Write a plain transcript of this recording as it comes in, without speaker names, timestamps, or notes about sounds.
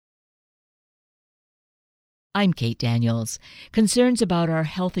I'm Kate Daniels. Concerns about our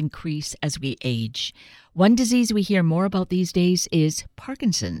health increase as we age. One disease we hear more about these days is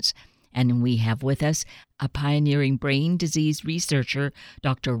Parkinson's. And we have with us a pioneering brain disease researcher,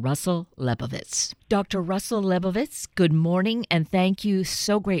 Dr. Russell Lebovitz. Dr. Russell Lebovitz, good morning, and thank you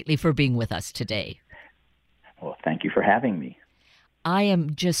so greatly for being with us today. Well, thank you for having me. I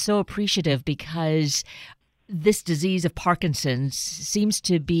am just so appreciative because this disease of Parkinson's seems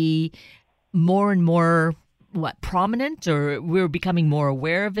to be more and more prominent, or we're becoming more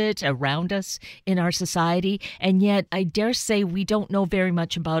aware of it around us in our society. And yet I dare say we don't know very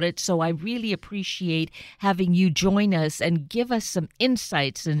much about it. So I really appreciate having you join us and give us some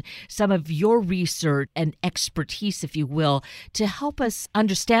insights and some of your research and expertise, if you will, to help us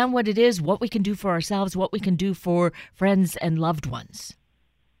understand what it is, what we can do for ourselves, what we can do for friends and loved ones.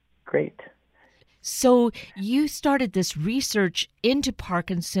 Great. So you started this research into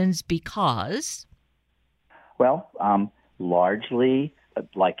Parkinson's because... Well, largely,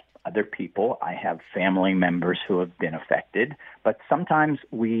 like other people, I have family members who have been affected, but sometimes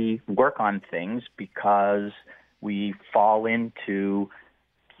we work on things because we fall into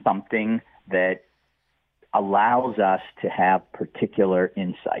something that allows us to have particular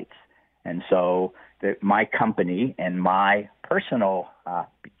insights. And so my company and my personal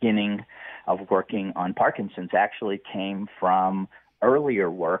beginning of working on Parkinson's actually came from earlier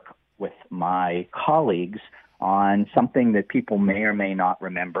work with my colleagues on something that people may or may not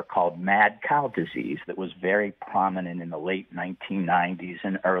remember called mad cow disease that was very prominent in the late 1990s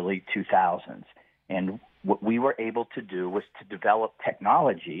and early 2000s. And what we were able to do was to develop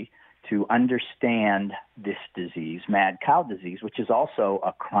technology to understand this disease, mad cow disease, which is also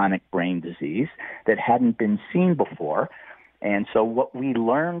a chronic brain disease that hadn't been seen before. And so what we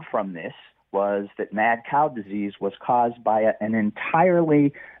learned from this was that mad cow disease was caused by an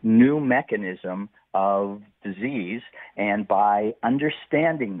entirely new mechanism of disease, and by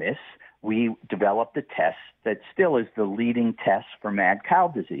understanding this, we developed a test that still is the leading test for mad cow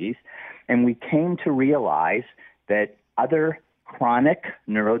disease, and we came to realize that other chronic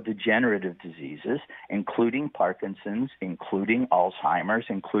neurodegenerative diseases, including Parkinson's, including Alzheimer's,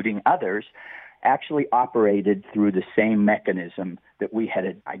 including others, actually operated through the same mechanism that we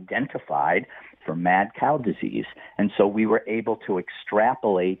had identified for mad cow disease. And so we were able to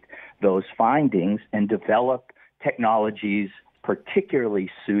extrapolate those findings and develop technologies particularly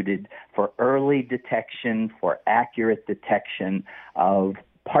suited for early detection, for accurate detection of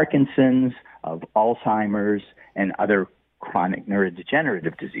Parkinson's, of Alzheimer's, and other chronic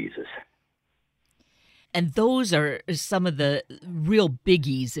neurodegenerative diseases. And those are some of the real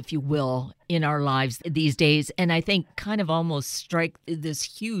biggies, if you will, in our lives these days. And I think kind of almost strike this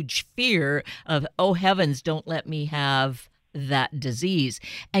huge fear of, oh, heavens, don't let me have that disease.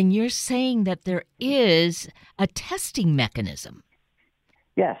 And you're saying that there is a testing mechanism.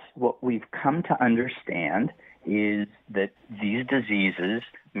 Yes. What we've come to understand is that these diseases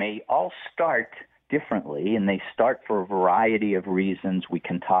may all start differently, and they start for a variety of reasons we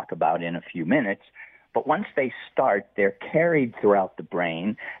can talk about in a few minutes. But once they start, they're carried throughout the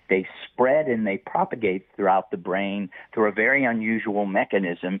brain. They spread and they propagate throughout the brain through a very unusual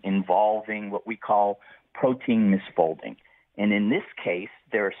mechanism involving what we call protein misfolding. And in this case,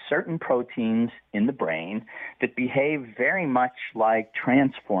 there are certain proteins in the brain that behave very much like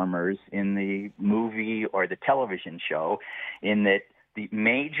Transformers in the movie or the television show, in that the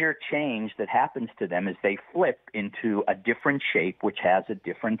major change that happens to them is they flip into a different shape which has a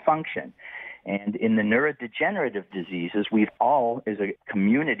different function. And in the neurodegenerative diseases, we've all, as a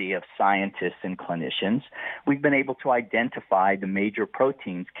community of scientists and clinicians, we've been able to identify the major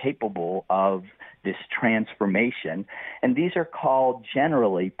proteins capable of this transformation. And these are called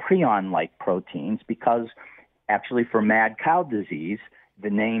generally prion-like proteins because actually for mad cow disease,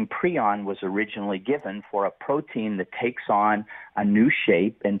 the name prion was originally given for a protein that takes on a new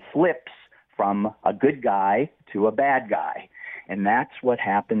shape and flips from a good guy to a bad guy. And that's what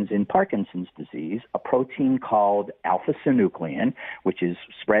happens in Parkinson's disease. A protein called alpha-synuclein, which is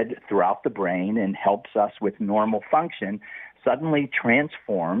spread throughout the brain and helps us with normal function, suddenly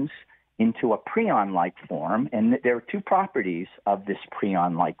transforms into a prion-like form. And there are two properties of this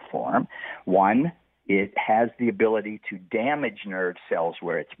prion-like form. One, it has the ability to damage nerve cells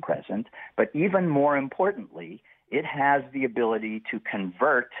where it's present. But even more importantly, it has the ability to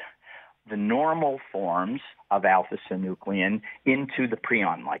convert the normal forms of alpha-synuclein into the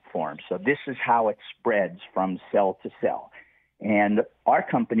prion-like form. So this is how it spreads from cell to cell. And our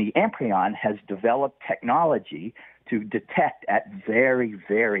company, Amprion, has developed technology to detect at very,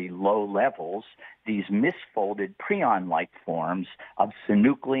 very low levels these misfolded prion-like forms of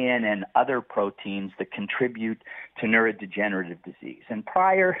synuclein and other proteins that contribute to neurodegenerative disease. And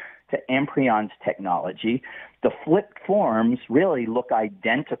prior to Amprion's technology, the flipped forms really look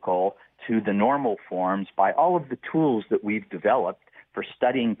identical to the normal forms by all of the tools that we've developed for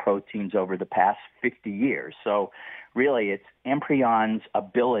studying proteins over the past 50 years. So really, it's Amprion's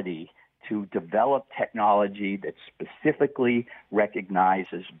ability to develop technology that specifically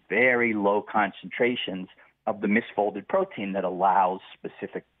recognizes very low concentrations of the misfolded protein that allows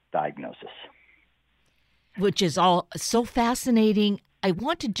specific diagnosis. Which is all so fascinating. I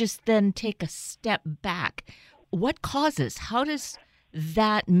want to just then take a step back. What causes, how does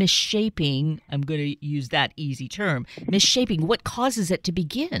that misshaping, I'm going to use that easy term, misshaping, what causes it to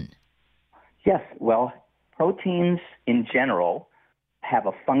begin? Yes, well, proteins in general have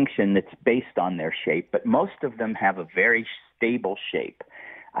a function that's based on their shape, but most of them have a very stable shape.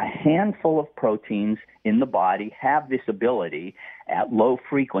 A handful of proteins in the body have this ability at low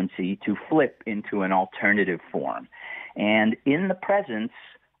frequency to flip into an alternative form. And in the presence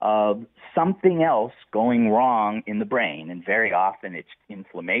of something else going wrong in the brain, and very often it's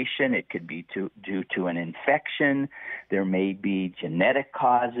inflammation, it could be due to an infection, there may be genetic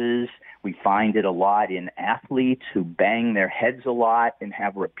causes. We find it a lot in athletes who bang their heads a lot and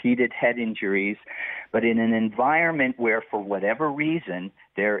have repeated head injuries. But in an environment where, for whatever reason,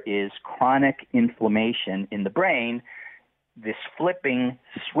 there is chronic inflammation in the brain, this flipping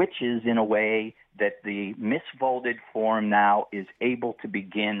switches in a way that the misfolded form now is able to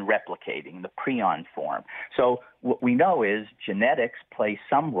begin replicating, the prion form. So what we know is genetics play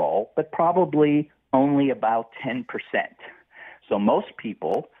some role, but probably only about 10%. So most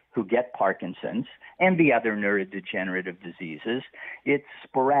people who get Parkinson's and the other neurodegenerative diseases, it's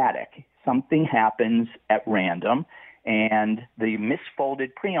sporadic. Something happens at random, and the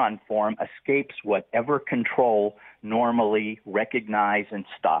misfolded prion form escapes whatever control normally recognize and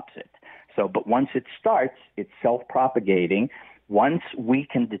stops it. So, but once it starts, it's self-propagating. Once we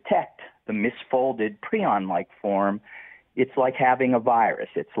can detect the misfolded prion-like form, it's like having a virus.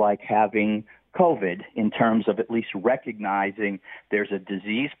 It's like having COVID in terms of at least recognizing there's a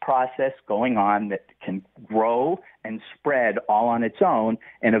disease process going on that can grow and spread all on its own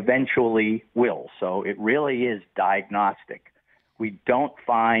and eventually will. So it really is diagnostic. We don't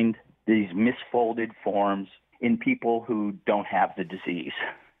find these misfolded forms in people who don't have the disease.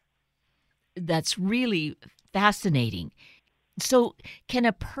 That's really fascinating. So can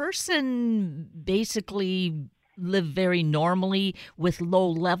a person basically live very normally with low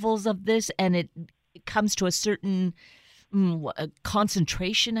levels of this, and it comes to a certain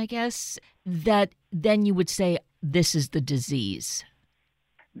concentration, I guess, that then you would say this is the disease?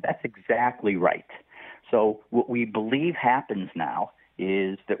 That's exactly right. So what we believe happens now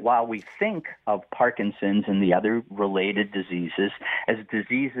is that while we think of Parkinson's and the other related diseases as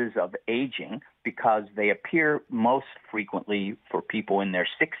diseases of aging, because they appear most frequently for people in their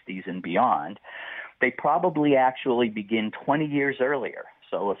 60s and beyond, they probably actually begin 20 years earlier.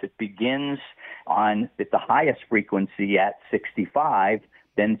 So if it begins at the highest frequency at 65,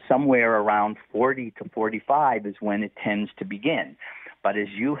 then somewhere around 40 to 45 is when it tends to begin. But as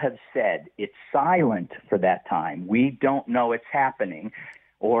you have said, it's silent for that time. We don't know it's happening,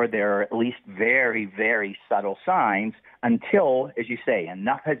 or there are at least very, very subtle signs until, as you say,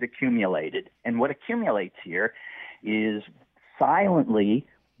 enough has accumulated. And what accumulates here is silently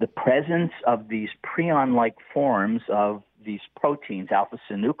the presence of these prion-like forms of these proteins,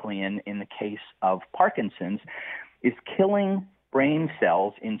 alpha-synuclein in the case of Parkinson's, is killing brain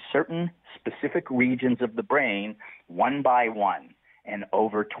cells in certain specific regions of the brain one by one. And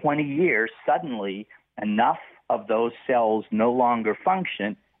over 20 years, suddenly enough of those cells no longer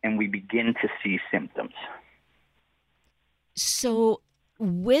function, and we begin to see symptoms. So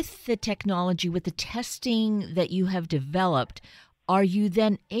with the technology, with the testing that you have developed, are you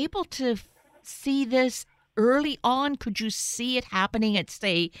then able to see this early on? Could you see it happening at,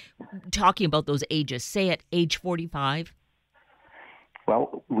 say, talking about those ages, say at age 45?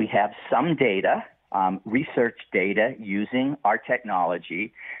 Well, we have some data, research data using our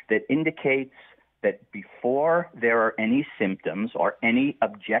technology that indicates that before there are any symptoms or any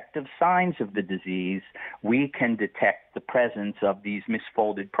objective signs of the disease, we can detect the presence of these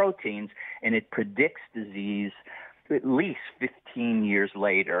misfolded proteins, and it predicts disease at least 15 years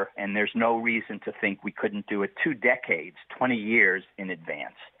later, and there's no reason to think we couldn't do it 2 decades, 20 years in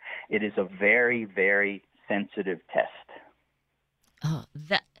advance. It is a very, very sensitive test. Oh,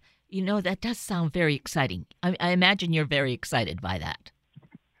 that does sound very exciting. I imagine you're very excited by that.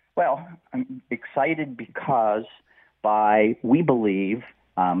 Well, I'm excited because by, we believe,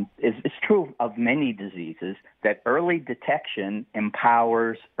 it's true of many diseases, that early detection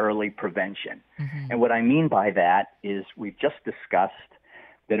empowers early prevention. Mm-hmm. And what I mean by that is we've just discussed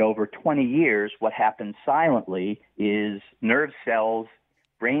that over 20 years, what happens silently is nerve cells,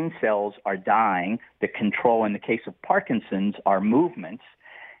 brain cells are dying that control, in the case of Parkinson's, our movements,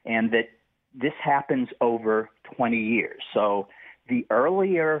 and that this happens over 20 years. So the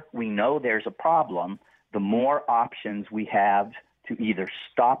earlier we know there's a problem, the more options we have to either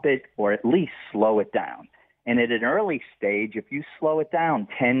stop it or at least slow it down. And at an early stage, if you slow it down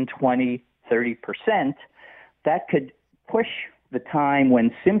 10, 20, 30%, that could push the time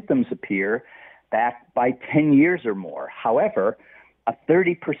when symptoms appear back by 10 years or more. However, a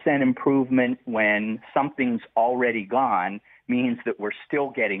 30% improvement when something's already gone means that we're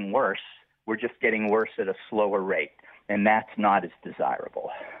still getting worse. We're just getting worse at a slower rate, and that's not as desirable.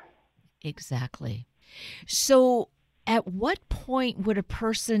 Exactly. So at what point would a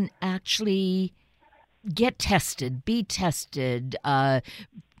person actually get tested, be tested?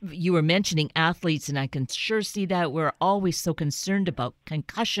 You were mentioning athletes, and I can sure see that. We're always so concerned about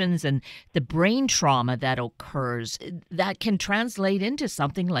concussions and the brain trauma that occurs. That can translate into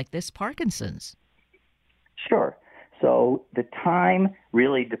something like this Parkinson's. Sure. So the time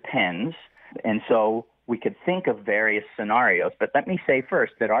really depends. And so we could think of various scenarios, but let me say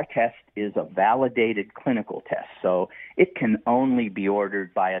first that our test is a validated clinical test. So it can only be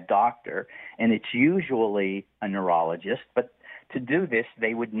ordered by a doctor, and it's usually a neurologist. But to do this,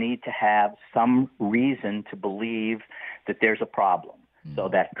 they would need to have some reason to believe that there's a problem. So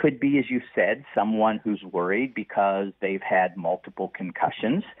that could be, as you said, someone who's worried because they've had multiple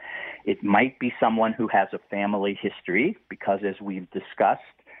concussions. It might be someone who has a family history because, as we've discussed,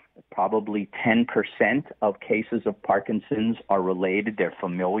 probably 10% of cases of Parkinson's are related. They're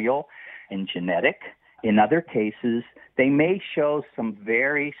familial and genetic. In other cases, they may show some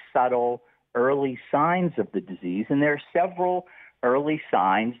very subtle early signs of the disease, and there are several early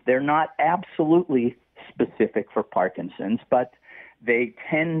signs. They're not absolutely specific for Parkinson's, but they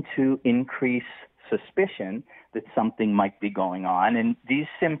tend to increase suspicion that something might be going on. And these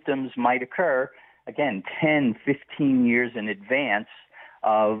symptoms might occur, again, 10, 15 years in advance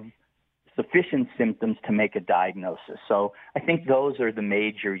of sufficient symptoms to make a diagnosis. So I think those are the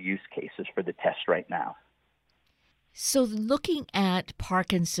major use cases for the test right now. So looking at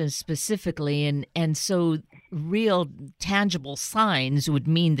Parkinson's specifically, and so real tangible signs would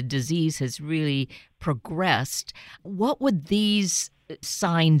mean the disease has really progressed. What would these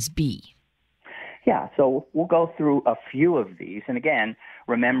signs be? Yeah, so we'll go through a few of these. And again,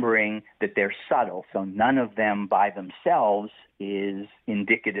 remembering that they're subtle, so none of them by themselves is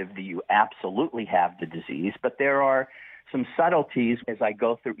indicative that you absolutely have the disease. But there are some subtleties, as I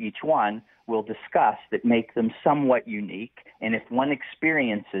go through each one, we'll discuss, that make them somewhat unique. And if one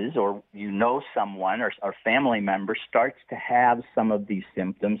experiences, or you know someone or family member starts to have some of these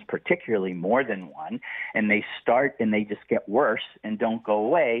symptoms, particularly more than one, and they start and they just get worse and don't go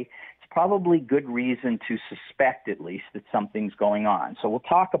away, it's probably good reason to suspect at least that something's going on. So we'll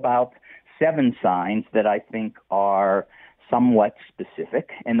talk about 7 signs that I think are somewhat specific.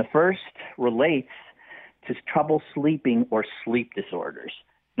 And the first relates to trouble sleeping or sleep disorders.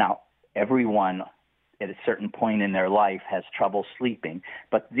 Now, everyone at a certain point in their life has trouble sleeping,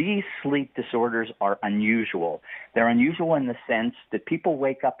 but these sleep disorders are unusual. They're unusual in the sense that people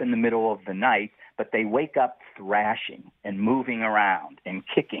wake up in the middle of the night, but they wake up thrashing and moving around and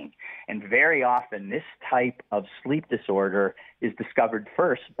kicking. And very often this type of sleep disorder is discovered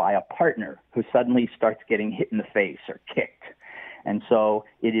first by a partner who suddenly starts getting hit in the face or kicked. And so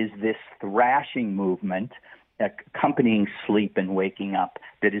it is this thrashing movement accompanying sleep and waking up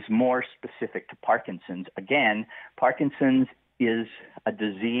that is more specific to Parkinson's. Again, Parkinson's is a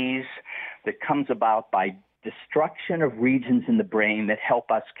disease that comes about by destruction of regions in the brain that help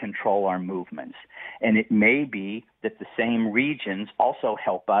us control our movements. And it may be that the same regions also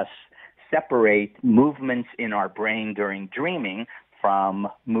help us separate movements in our brain during dreaming from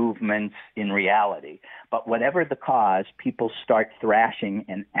movements in reality. But whatever the cause, people start thrashing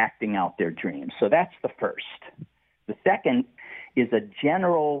and acting out their dreams. So that's the first. The second is a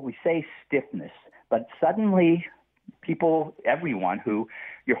general, we say stiffness, but suddenly people, everyone who,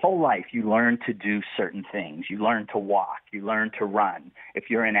 your whole life, you learn to do certain things. You learn to walk. You learn to run. If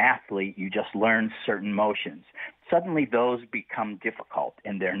you're an athlete, you just learn certain motions. Suddenly those become difficult,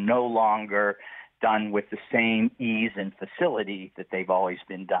 and they're no longer done with the same ease and facility that they've always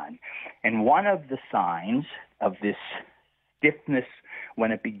been done. And one of the signs of this stiffness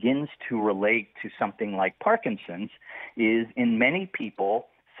when it begins to relate to something like Parkinson's is in many people,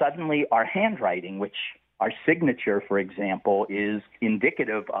 suddenly our handwriting, which Our signature, for example, is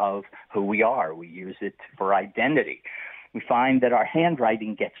indicative of who we are. We use it for identity. We find that our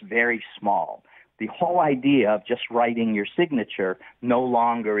handwriting gets very small. The whole idea of just writing your signature no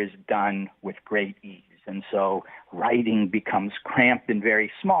longer is done with great ease. And so writing becomes cramped and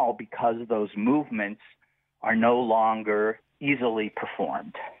very small because those movements are no longer easily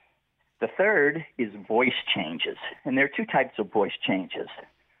performed. The third is voice changes. And there are two types of voice changes.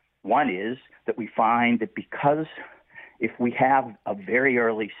 One is that we find that because if we have a very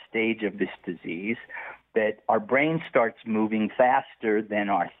early stage of this disease, that our brain starts moving faster than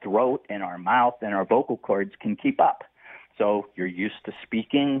our throat and our mouth and our vocal cords can keep up. So you're used to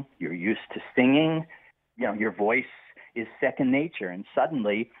speaking, you're used to singing, your voice is second nature, and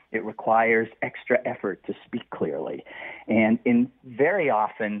suddenly it requires extra effort to speak clearly. And very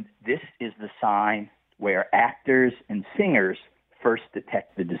often, this is the sign where actors and singers first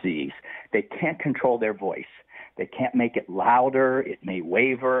detect the disease. They can't control their voice. They can't make it louder. It may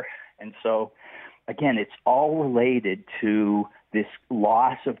waver. And so, again, it's all related to this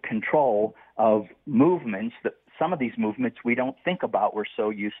loss of control of movements that some of these movements we don't think about. We're so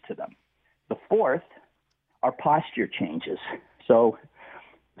used to them. The fourth are posture changes. So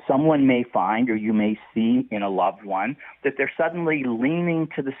someone may find, or you may see in a loved one, that they're suddenly leaning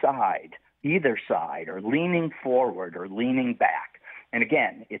to the side, either side, or leaning forward or leaning back. And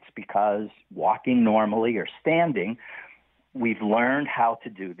again, it's because walking normally or standing, we've learned how to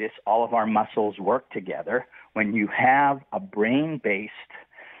do this. All of our muscles work together. When you have a brain-based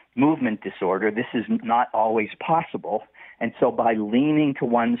movement disorder, this is not always possible. And so by leaning to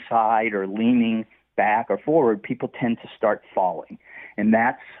one side or leaning back or forward, people tend to start falling. And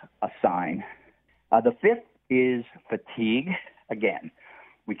that's a sign. The fifth is fatigue. Again,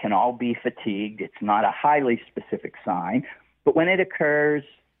 we can all be fatigued. It's not a highly specific sign, but when it occurs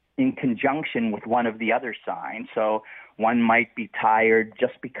in conjunction with one of the other signs, so one might be tired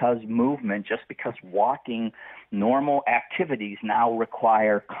just because movement, just because walking, normal activities now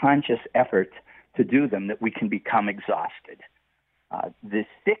require conscious effort to do them, that we can become exhausted. The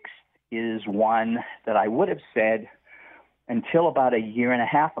sixth is one that I would have said until about a year and a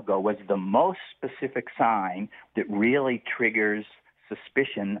half ago was the most specific sign that really triggers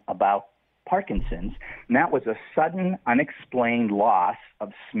suspicion about Parkinson's, and that was a sudden, unexplained loss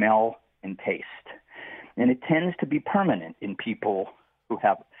of smell and taste. And it tends to be permanent in people who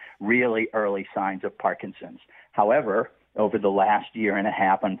have really early signs of Parkinson's. However, over the last year and a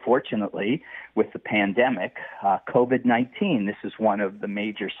half, unfortunately, with the pandemic, COVID-19, this is one of the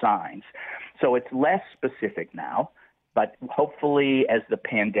major signs. So it's less specific now, but hopefully as the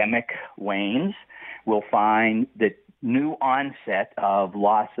pandemic wanes, we'll find that new onset of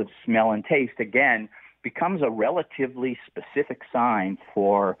loss of smell and taste, again, becomes a relatively specific sign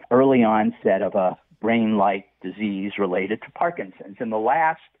for early onset of a brain-like disease related to Parkinson's. And the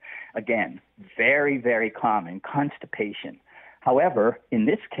last, again, very, very common, constipation. However, in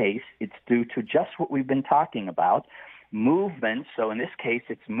this case, it's due to just what we've been talking about, movements. So in this case,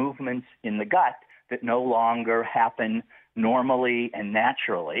 it's movements in the gut that no longer happen normally and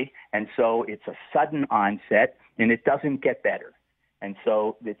naturally. And so it's a sudden onset, and it doesn't get better. And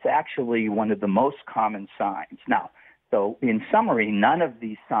so it's actually one of the most common signs. Now, so in summary, none of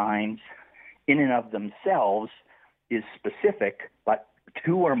these signs in and of themselves is specific, but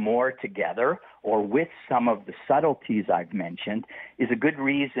two or more together or with some of the subtleties I've mentioned is a good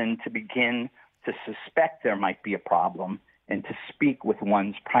reason to begin to suspect there might be a problem and to speak with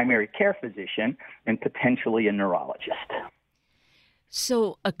one's primary care physician and potentially a neurologist.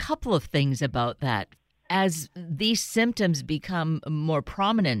 So a couple of things about that. As these symptoms become more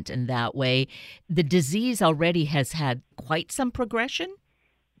prominent in that way, the disease already has had quite some progression?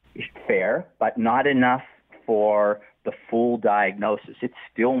 Fair, but not enough for the full diagnosis. It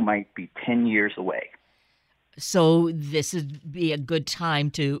still might be 10 years away. So this would be a good time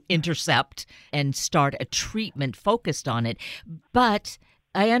to intercept and start a treatment focused on it. But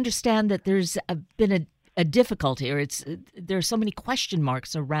I understand that there's been a difficulty, or there are so many question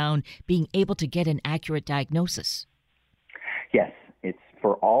marks around being able to get an accurate diagnosis. Yes, it's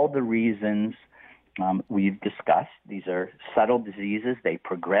for all the reasons we've discussed. These are subtle diseases. They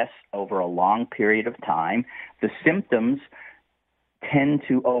progress over a long period of time. The symptoms tend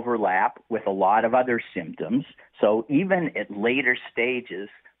to overlap with a lot of other symptoms. So even at later stages,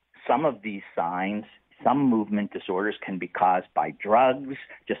 some of these signs, some movement disorders can be caused by drugs,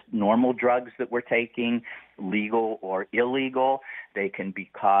 just normal drugs that we're taking, legal or illegal. They can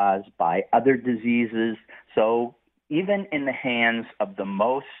be caused by other diseases. So even in the hands of the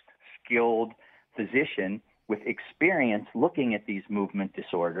most skilled physician, with experience looking at these movement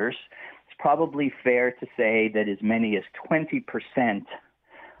disorders, it's probably fair to say that as many as 20%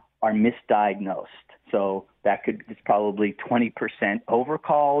 are misdiagnosed. So it's probably 20%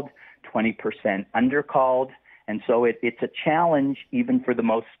 overcalled, 20% undercalled. And so it's a challenge even for the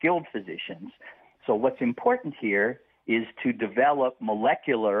most skilled physicians. So what's important here is to develop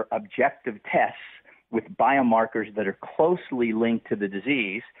molecular objective tests with biomarkers that are closely linked to the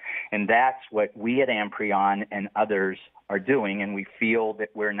disease. And that's what we at Amprion and others are doing. And we feel that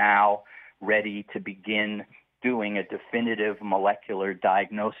we're now ready to begin doing a definitive molecular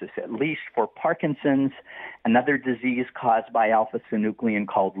diagnosis, at least for Parkinson's, another disease caused by alpha-synuclein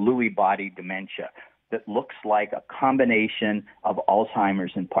called Lewy body dementia that looks like a combination of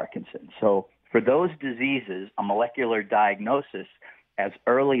Alzheimer's and Parkinson's. So for those diseases, a molecular diagnosis as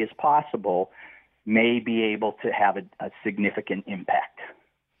early as possible may be able to have a significant impact.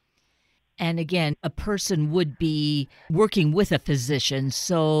 And again, a person would be working with a physician.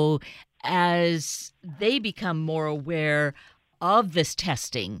 So as they become more aware of this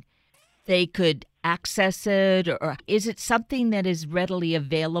testing, they could access it, or is it something that is readily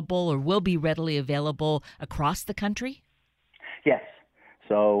available or will be readily available across the country? Yes.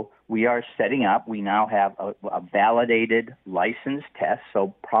 So we are setting up, we now have a validated licensed test.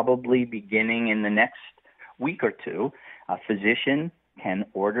 So probably beginning in the next week or two, a physician can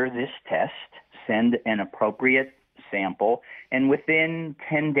order this test, send an appropriate sample, and within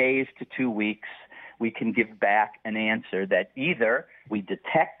 10 days to 2 weeks, we can give back an answer that either we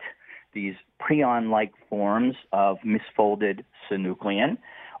detect these prion-like forms of misfolded synuclein,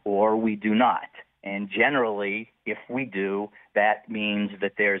 or we do not. And generally, if we do, that means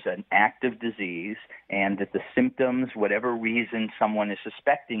that there's an active disease and that the symptoms, whatever reason someone is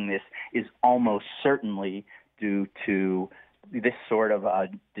suspecting this, is almost certainly due to this sort of a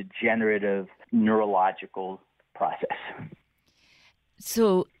degenerative neurological process.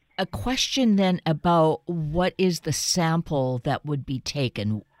 So a question then about what is the sample that would be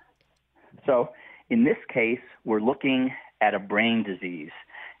taken? So in this case, we're looking at a brain disease.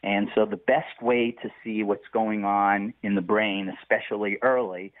 And so the best way to see what's going on in the brain, especially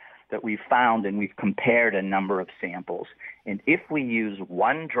early, that we've found, and we've compared a number of samples. And if we use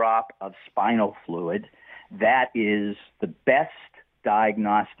 1 drop of spinal fluid, that is the best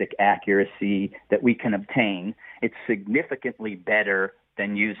diagnostic accuracy that we can obtain. It's significantly better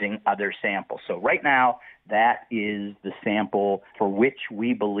than using other samples. So right now, that is the sample for which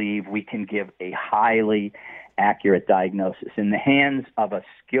we believe we can give a highly accurate diagnosis. In the hands of a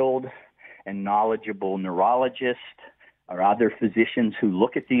skilled and knowledgeable neurologist or other physicians who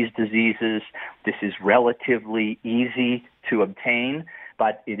look at these diseases, this is relatively easy to obtain,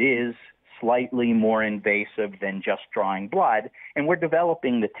 but it is slightly more invasive than just drawing blood, and we're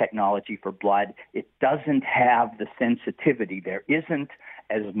developing the technology for blood. It doesn't have the sensitivity. There isn't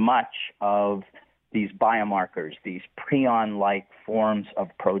as much of these biomarkers, these prion-like forms of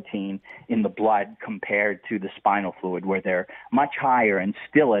protein in the blood compared to the spinal fluid, where they're much higher and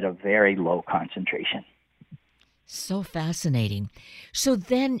still at a very low concentration. So fascinating. So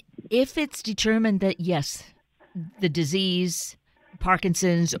then if it's determined that, yes, the disease,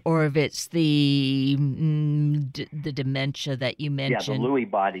 Parkinson's, or if it's the dementia that you mentioned. Yeah, the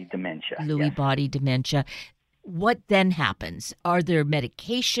Lewy body dementia. Lewy body dementia. What then happens? Are there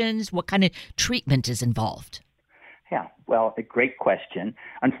medications? What kind of treatment is involved? Yeah, well, a great question.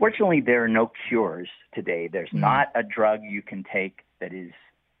 Unfortunately, there are no cures today. There's not a drug you can take that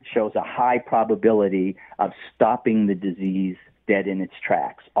shows a high probability of stopping the disease dead in its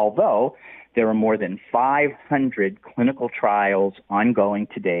tracks. Although there are more than 500 clinical trials ongoing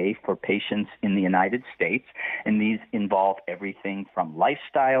today for patients in the United States, and these involve everything from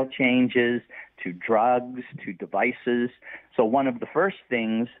lifestyle changes to drugs to devices. So one of the first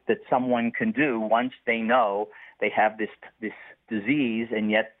things that someone can do once they know they have this disease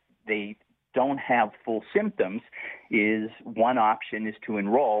and yet they don't have full symptoms is one option is to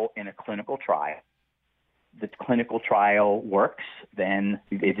enroll in a clinical trial. The clinical trial works, then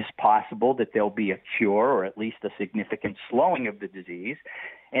it is possible that there'll be a cure or at least a significant slowing of the disease.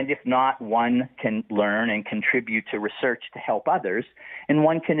 And if not, one can learn and contribute to research to help others. And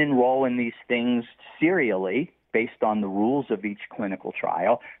one can enroll in these things serially based on the rules of each clinical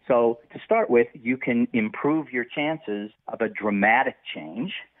trial. So to start with, you can improve your chances of a dramatic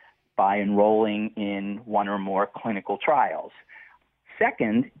change by enrolling in one or more clinical trials.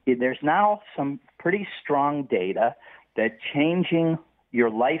 Second, there's now some pretty strong data that changing your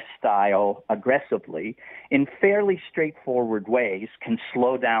lifestyle aggressively in fairly straightforward ways can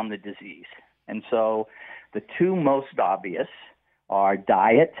slow down the disease. And so the two most obvious are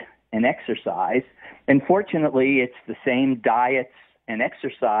diet and exercise. And fortunately, it's the same diets and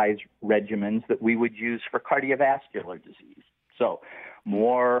exercise regimens that we would use for cardiovascular disease. So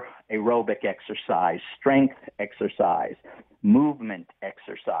more aerobic exercise, strength exercise, movement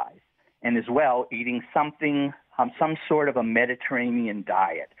exercise, and as well eating something, some sort of a Mediterranean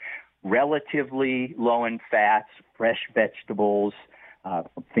diet, relatively low in fats, fresh vegetables,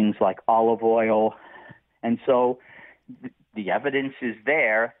 things like olive oil. And so the evidence is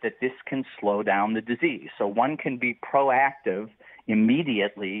there that this can slow down the disease. So one can be proactive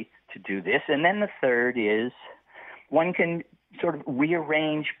immediately to do this. And then the third is one can sort of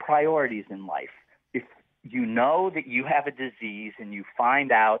rearrange priorities in life. If you know that you have a disease and you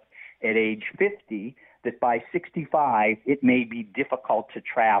find out at age 50 that by 65 it may be difficult to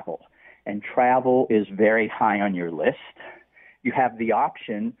travel, and travel is very high on your list, you have the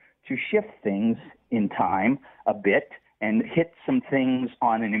option to shift things in time a bit and hit some things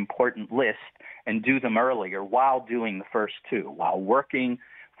on an important list and do them earlier while doing the first two, while working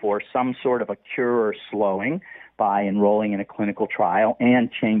for some sort of a cure or slowing by enrolling in a clinical trial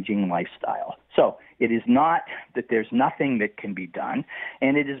and changing lifestyle. So it is not that there's nothing that can be done,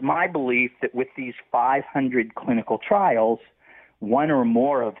 and it is my belief that with these 500 clinical trials, one or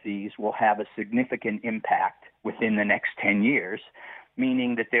more of these will have a significant impact within the next 10 years,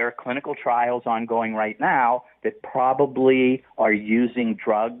 meaning that there are clinical trials ongoing right now that probably are using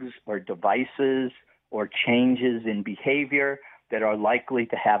drugs or devices or changes in behavior that are likely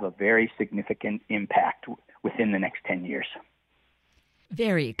to have a very significant impact within the next 10 years.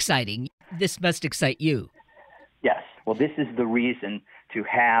 Very exciting. This must excite you. Yes. Well, this is the reason to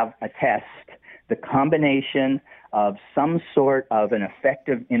have a test. The combination of some sort of an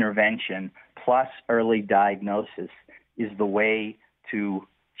effective intervention plus early diagnosis is the way to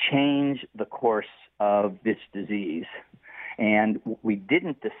change the course of this disease. And what we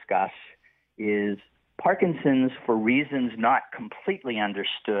didn't discuss is Parkinson's, for reasons not completely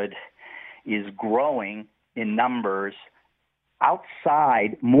understood, is growing in numbers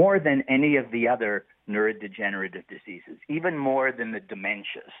outside more than any of the other neurodegenerative diseases, even more than the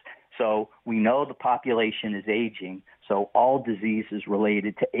dementias. So we know the population is aging, so all diseases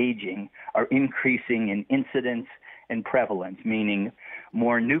related to aging are increasing in incidence and prevalence, meaning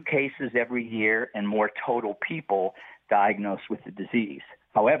more new cases every year and more total people diagnosed with the disease.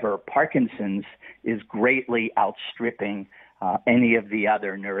 However, Parkinson's is greatly outstripping any of the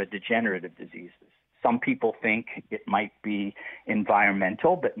other neurodegenerative diseases. Some people think it might be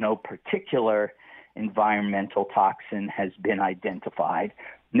environmental, but no particular environmental toxin has been identified.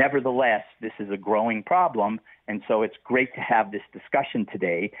 Nevertheless, this is a growing problem, and so it's great to have this discussion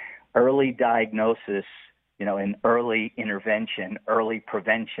today. Early diagnosis, and early intervention, early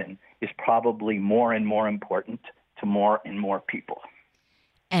prevention is probably more and more important to more and more people.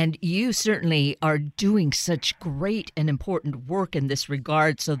 And you certainly are doing such great and important work in this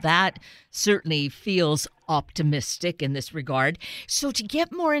regard, so that certainly feels optimistic in this regard. So to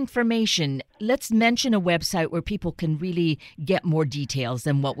get more information, let's mention a website where people can really get more details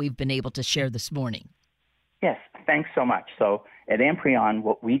than what we've been able to share this morning. Yes, thanks so much. So at Amprion,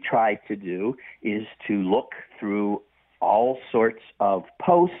 what we try to do is to look through all sorts of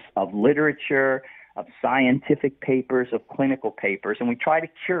posts, of literature, of scientific papers, of clinical papers, and we try to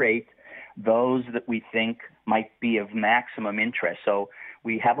curate those that we think might be of maximum interest. So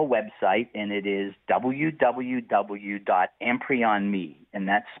we have a website, and it is www.amprionme, and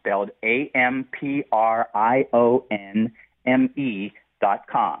that's spelled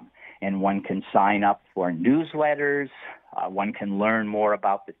AMPRIONME.com. And one can sign up for newsletters. One can learn more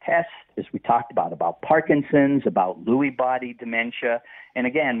about the test, as we talked about Parkinson's, about Lewy body dementia. And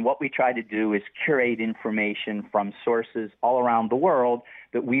again, what we try to do is curate information from sources all around the world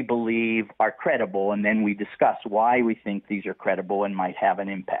that we believe are credible, and then we discuss why we think these are credible and might have an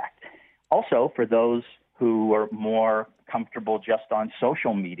impact. Also, for those who are more comfortable just on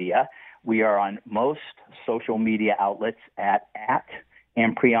social media, we are on most social media outlets at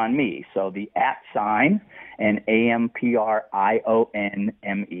AmprionMe. So the @ sign and AMPRIONME.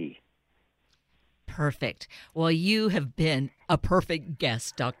 Perfect. Well, you have been a perfect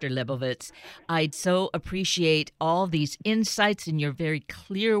guest, Dr. Lebovitz. I'd so appreciate all these insights in your very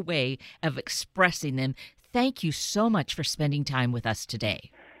clear way of expressing them. Thank you so much for spending time with us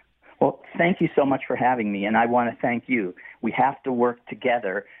today. Well, thank you so much for having me, and I want to thank you. We have to work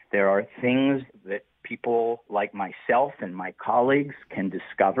together. There are things that people like myself and my colleagues can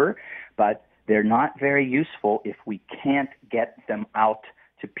discover, but they're not very useful if we can't get them out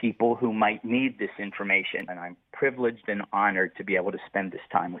to people who might need this information. And I'm privileged and honored to be able to spend this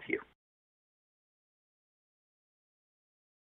time with you.